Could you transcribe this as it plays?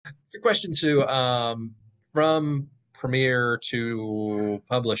It's a question to from premiere to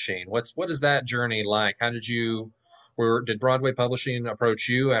publishing. What is that journey like? How did you did Broadway Publishing approach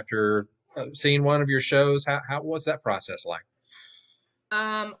you after seeing one of your shows? How what's that process like?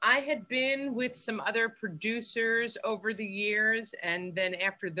 I had been with some other producers over the years, and then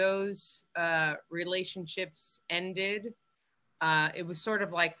after those relationships ended, it was sort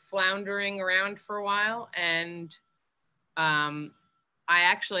of like floundering around for a while. And I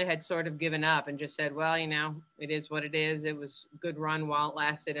actually had sort of given up and just said, well, it is what it is. It was a good run while it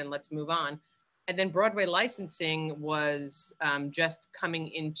lasted, and let's move on. And then Broadway licensing was just coming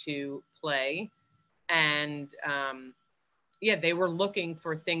into play. And yeah, they were looking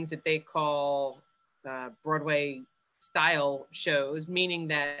for things that they call Broadway style shows, meaning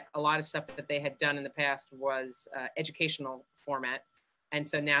that a lot of stuff that they had done in the past was educational format. And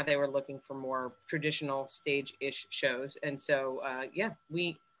so now they were looking for more traditional stage-ish shows. And so, yeah,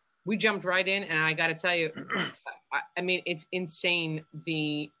 we jumped right in. And I got to tell you, I mean, it's insane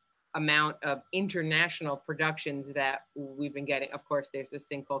the amount of international productions that we've been getting. Of course, there's this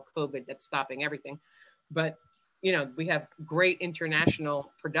thing called COVID that's stopping everything. But we have great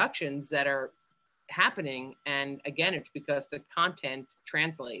international productions that are happening. And again, it's because the content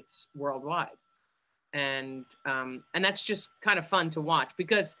translates worldwide. And that's just kind of fun to watch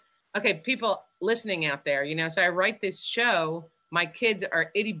because, okay, people listening out there, so I write this show, my kids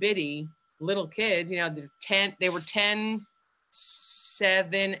are itty bitty little kids, they were 10,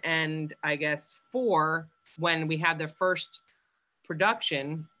 7, and I guess 4 when we had the first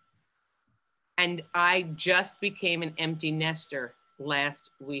production. And I just became an empty nester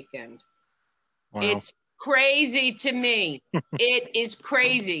last weekend. Wow. It's crazy to me. It is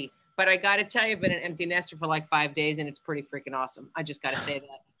crazy. But I got to tell you, I've been an empty nester for like 5 days, and it's pretty freaking awesome. I just got to say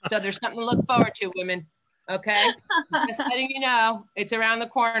that. So there's something to look forward to, women. Okay? Just letting you know. It's around the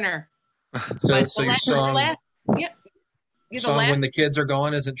corner. So your song, song When the Kids Are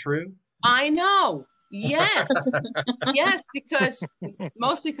Gone isn't true? I know. Yes. Yes,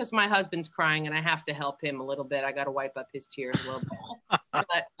 mostly because my husband's crying and I have to help him a little bit. I got to wipe up his tears a little bit.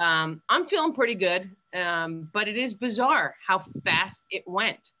 But I'm feeling pretty good. But it is bizarre how fast it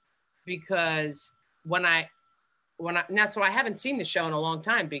went because so I haven't seen the show in a long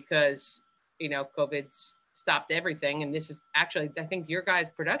time because, COVID's stopped everything. And this is actually, I think your guys'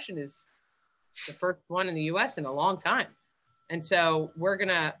 production is the first one in the US in a long time. And so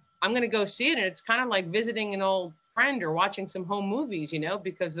I'm going to go see it. And it's kind of like visiting an old friend or watching some home movies,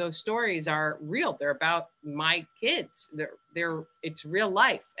 because those stories are real. They're about my kids. It's real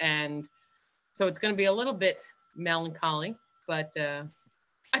life. And so it's going to be a little bit melancholy, but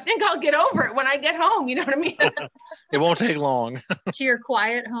I think I'll get over it when I get home. You know what I mean? It won't take long. To your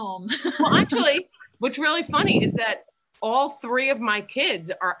quiet home. Well, actually, what's really funny is that all 3 of my kids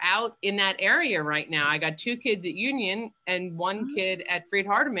are out in that area right now. I got 2 kids at Union and 1 kid at Freed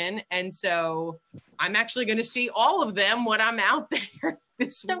Hardeman. And so I'm actually going to see all of them when I'm out there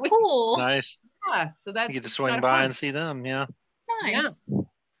this week. Cool. Nice. Yeah. So that's, you get to swing by and see them. Yeah. Nice. Yeah.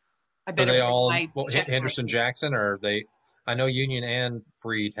 Are they all Henderson Jackson, or are they? I know Union and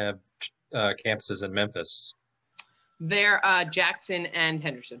Freed have campuses in Memphis. They're Jackson and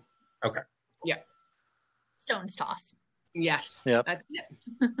Henderson. Okay. Yeah. Stone's toss. Yes. Yep.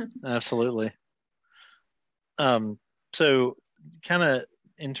 Absolutely. So kind of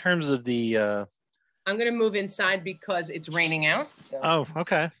in terms of the I'm going to move inside because it's raining out. So. Oh,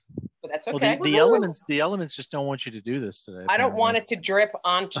 okay. But that's okay. Well, the elements just don't want you to do this today. I don't want it to drip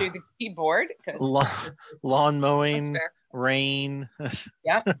onto the keyboard. Lawn mowing, rain.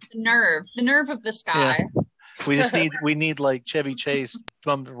 Yeah. The nerve of the sky. Yeah. We need like Chevy Chase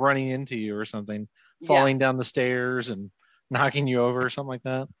running into you or something, falling down the stairs and knocking you over or something like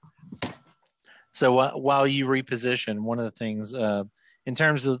that. So while you reposition, one of the things in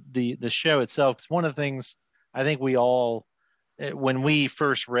terms of the show itself, it's one of the things I think we all, when we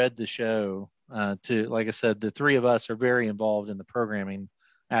first read the show, like I said, the 3 of us are very involved in the programming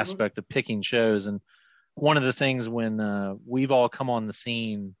aspect of picking shows. And one of the things when we've all come on the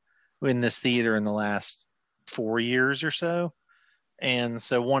scene in this theater in the last 4 years or so. And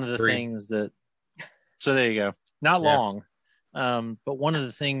so one of the 3. things so there you go. Not long. But one of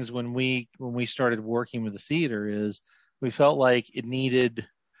the things when we started working with the theater is we felt like it needed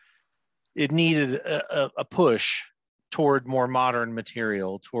a push toward more modern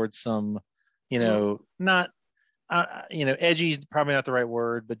material, towards some, not, edgy is probably not the right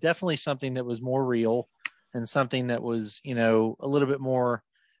word, but definitely something that was more real and something that was, a little bit more,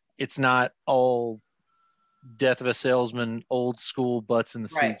 it's not all Death of a Salesman, old school butts in the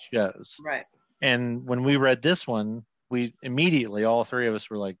seat shows. Right. And when we read this one, we immediately, all three of us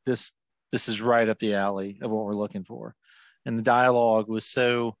were like, this is right up the alley of what we're looking for. And the dialogue was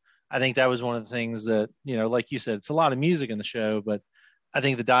so, I think that was one of the things that, like you said, it's a lot of music in the show, but I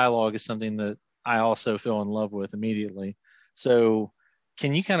think the dialogue is something that I also fell in love with immediately. So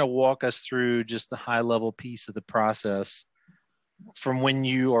can you kind of walk us through just the high level piece of the process from when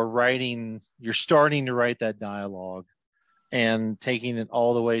you are writing, you're starting to write that dialogue and taking it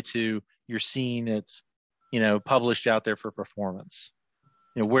all the way to you're seeing it, published out there for performance,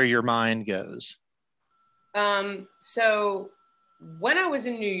 where your mind goes? So when I was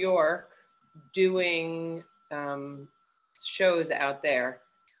in New York doing shows out there,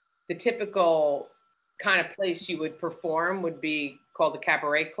 the typical kind of place you would perform would be called the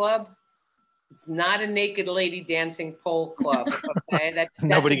Cabaret Club. It's not a naked lady dancing pole club. Okay, that's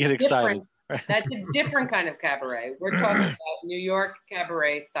nobody get excited. That's a different kind of cabaret. We're talking about New York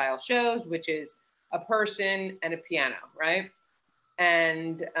cabaret style shows, which is a person and a piano, right?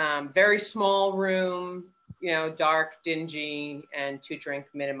 And very small room, dark, dingy, and 2-drink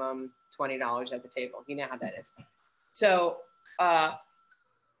minimum, $20 at the table. You know how that is. So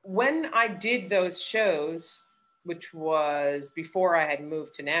when I did those shows, which was before I had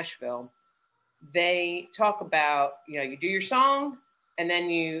moved to Nashville, they talk about, you do your song and then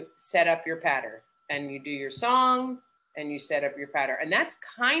you set up your patter, and you do your song and you set up your patter. And that's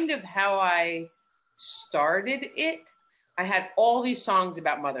kind of how I started it. I had all these songs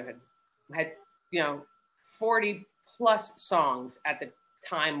about motherhood. I had, 40 plus songs at the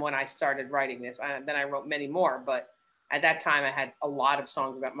time when I started writing this. Then I wrote many more, but at that time I had a lot of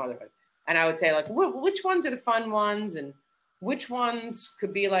songs about motherhood. And I would say like, which ones are the fun ones? And which ones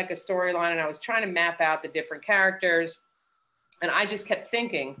could be like a storyline? And I was trying to map out the different characters. And I just kept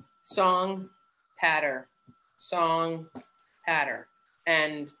thinking, song, patter, song, patter.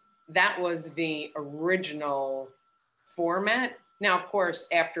 And that was the original format. Now, of course,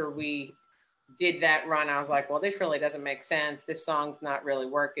 after we did that run, I was like, well, this really doesn't make sense. This song's not really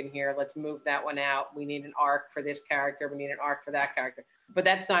working here. Let's move that one out. We need an arc for this character. We need an arc for that character. But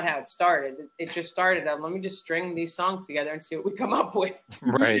that's not how it started. It just started on, let me just string these songs together and see what we come up with.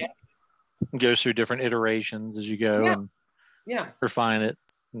 Right. It goes through different iterations as you go and refine it.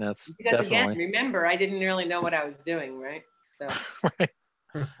 And that's because definitely. Again, remember, I didn't really know what I was doing, right? So, right.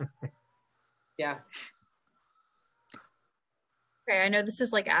 Yeah. Okay, I know this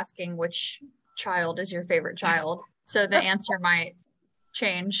is like asking which child is your favorite child. So the answer might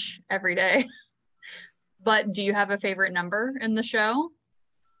change every day. But do you have a favorite number in the show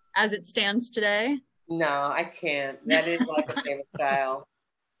as it stands today? No, I can't. That is like a favorite child.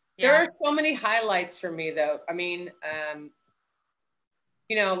 Yeah. There are so many highlights for me, though. I mean,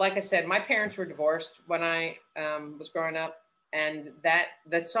 like I said, my parents were divorced when I was growing up, and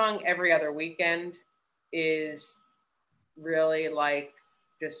that song "Every Other Weekend" is really like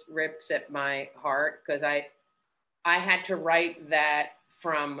just rips at my heart, because I had to write that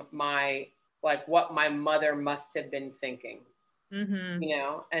from my what my mother must have been thinking,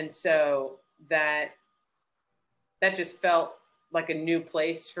 and so that just felt like a new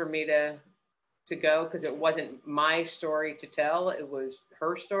place for me to go, because it wasn't my story to tell, it was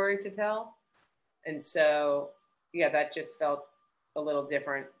her story to tell. And so that just felt a little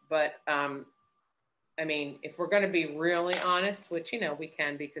different. But I mean, if we're going to be really honest, which we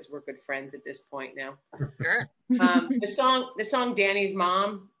can, because we're good friends at this point now. Sure. The song Danny's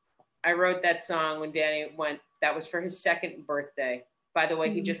Mom, I wrote that song when Danny went, that was for his 2nd birthday. By the way,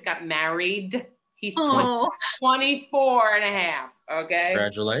 he just got married. He's 24 and a half. Okay.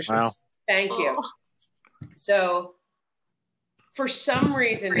 Congratulations. Wow. Thank you. So for some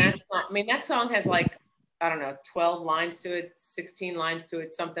reason, that song has 12 lines to it, 16 lines to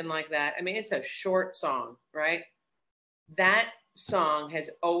it, something like that. I mean, it's a short song, right? That song has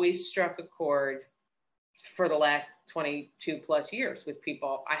always struck a chord for the last 22 plus years with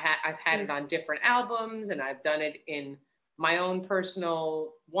people. I've had it on different albums, and I've done it in my own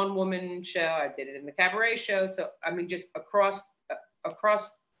personal one-woman show. I did it in the cabaret show. So, I mean, just across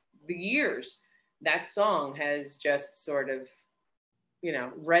the years, that song has just sort of,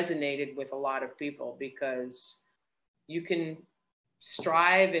 resonated with a lot of people, because you can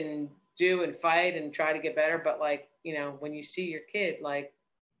strive and do and fight and try to get better. But when you see your kid,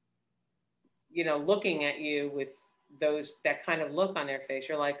 looking at you with that kind of look on their face,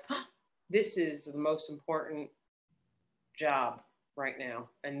 you're like, oh, this is the most important job right now.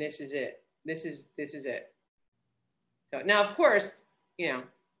 And this is it. This is it. So now, of course,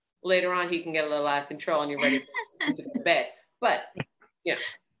 later on he can get a little out of control and you're ready to go to bed. But, yeah,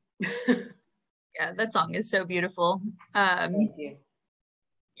 that song is so beautiful. Thank you.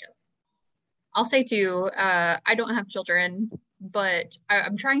 I'll say too, I don't have children, but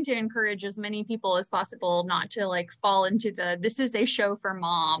I'm trying to encourage as many people as possible not to like fall into this is a show for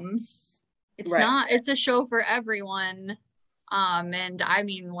moms. It's Right. not, it's a show for everyone. And I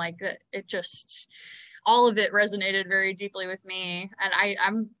mean, like, it just, all of it resonated very deeply with me. And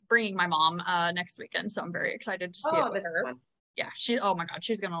I'm bringing my mom next weekend, so I'm very excited to see it with her. Fun. Yeah, oh my God,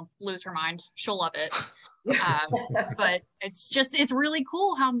 she's gonna lose her mind. She'll love it. But it's really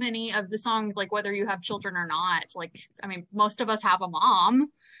cool how many of the songs, like whether you have children or not, like, I mean, most of us have a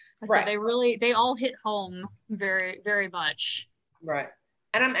mom. So Right. they all hit home very, very much. Right.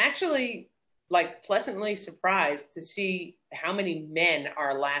 And I'm actually like pleasantly surprised to see how many men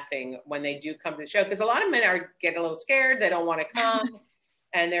are laughing when they do come to the show. Because a lot of men get a little scared. They don't want to come.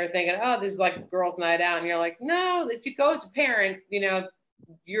 And they're thinking, oh, this is like a girls' night out. And you're like, no, if you go as a parent,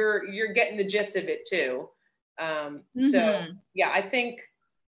 you're getting the gist of it too. So yeah, I think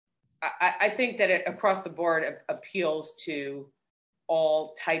that it across the board appeals to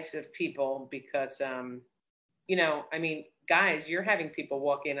all types of people because, I mean, guys, you're having people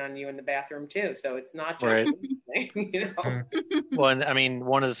walk in on you in the bathroom too. So it's not just, right. Well, and I mean,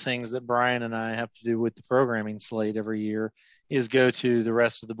 one of the things that Brian and I have to do with the programming slate every year is go to the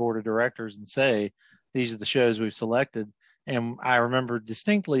rest of the board of directors and say, these are the shows we've selected. And I remember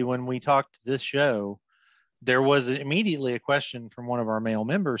distinctly when we talked to this show, there was immediately a question from one of our male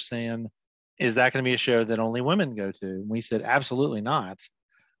members saying, is that going to be a show that only women go to? And we said, absolutely not.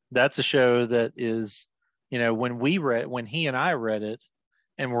 That's a show that is, when he and I read it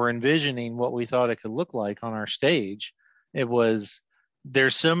and were envisioning what we thought it could look like on our stage, there's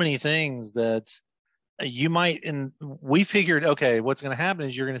so many things that you might, and we figured, okay, what's going to happen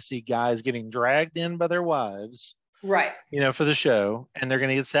is you're going to see guys getting dragged in by their wives, right? For the show, and they're going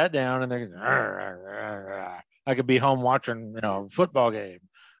to get sat down and they're going to, I could be home watching, a football game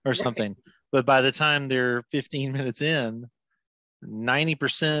or something. But by the time they're 15 minutes in,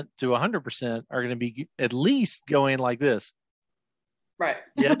 90% to 100% are going to be at least going like this. Right.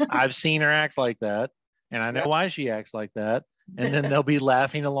 Yep, I've seen her act like that, and I know why she acts like that. And then they'll be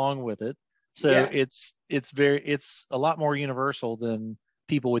laughing along with it. So it's a lot more universal than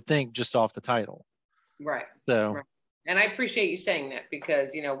people would think just off the title. Right. So, right. And I appreciate you saying that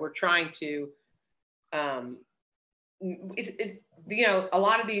because, we're trying to, a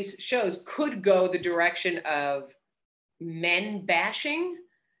lot of these shows could go the direction of men bashing,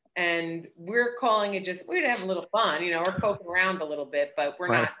 and we're calling it just, we're having a little fun, we're poking around a little bit, but we're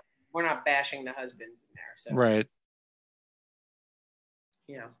not bashing the husbands in there. So, right.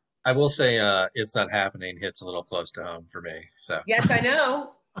 I will say It's Not Happening hits a little close to home for me. So yes, I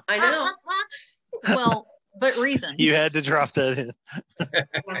know. Well, but reasons. You had to drop that in.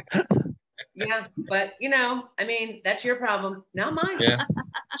 Yeah, but I mean, that's your problem, not mine. Yeah,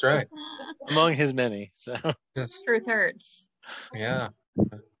 that's right. Among his many. So truth hurts. Yeah.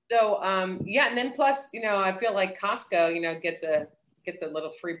 So and then plus, I feel like Costco, gets a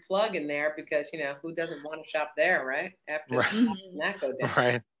little free plug in there because who doesn't want to shop there, right? After that go down.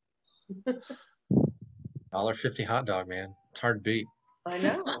 Right. $1.50 hot dog, man. It's hard to beat. I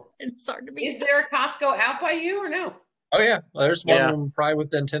know. It's hard to beat. Is there a Costco out by you or no? Oh yeah, there's one of them probably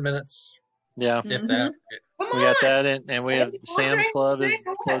within 10 minutes. Yeah, if that. We got that, and we have Sam's Club is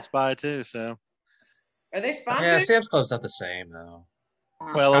close by too. So, are they sponsored? Yeah, Sam's Club's not the same though.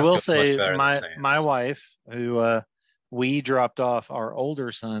 Well, I will say my wife, who we dropped off our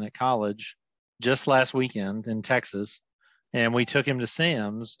older son at college just last weekend in Texas, and we took him to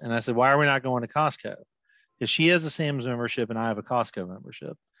Sam's, and I said, "Why are we not going to Costco?" Because she has a Sam's membership and I have a Costco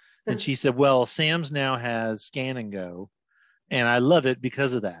membership, and she said, "Well, Sam's now has Scan and Go, and I love it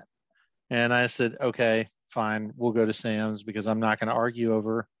because of that." And I said, okay, fine, we'll go to Sam's because I'm not going to argue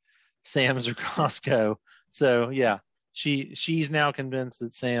over Sam's or Costco. So yeah, she's now convinced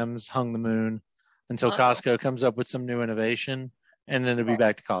that Sam's hung the moon until Costco comes up with some new innovation, and then it'll be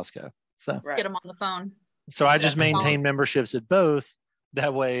back to Costco. So let's get them on the phone. So I just maintain memberships at both.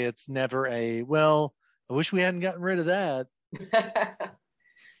 That way it's never I wish we hadn't gotten rid of that.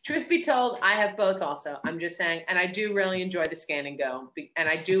 Truth be told, I have both also. I'm just saying, and I do really enjoy the Scan and Go. And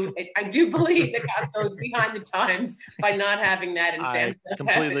I do believe that Costco is behind the times by not having that in Sam's. I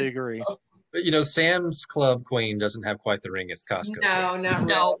completely agree. But Sam's Club Queen doesn't have quite the ring as Costco. No,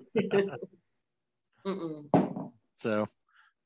 not really. So